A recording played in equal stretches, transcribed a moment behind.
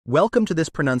Welcome to this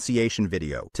pronunciation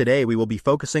video. Today we will be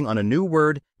focusing on a new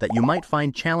word that you might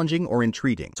find challenging or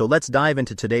intriguing. So let's dive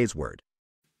into today's word.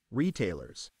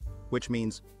 Retailers, which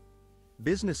means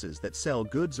businesses that sell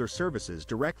goods or services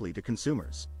directly to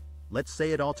consumers. Let's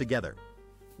say it all together.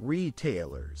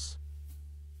 Retailers.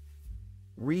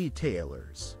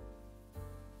 Retailers.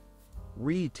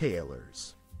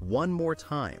 Retailers. One more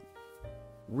time.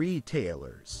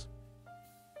 Retailers.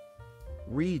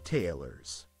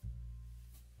 Retailers.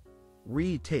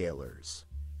 Retailers.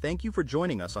 Thank you for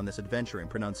joining us on this adventure in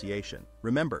pronunciation.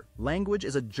 Remember, language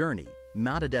is a journey,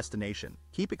 not a destination.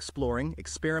 Keep exploring,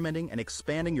 experimenting, and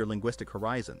expanding your linguistic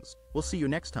horizons. We'll see you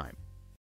next time.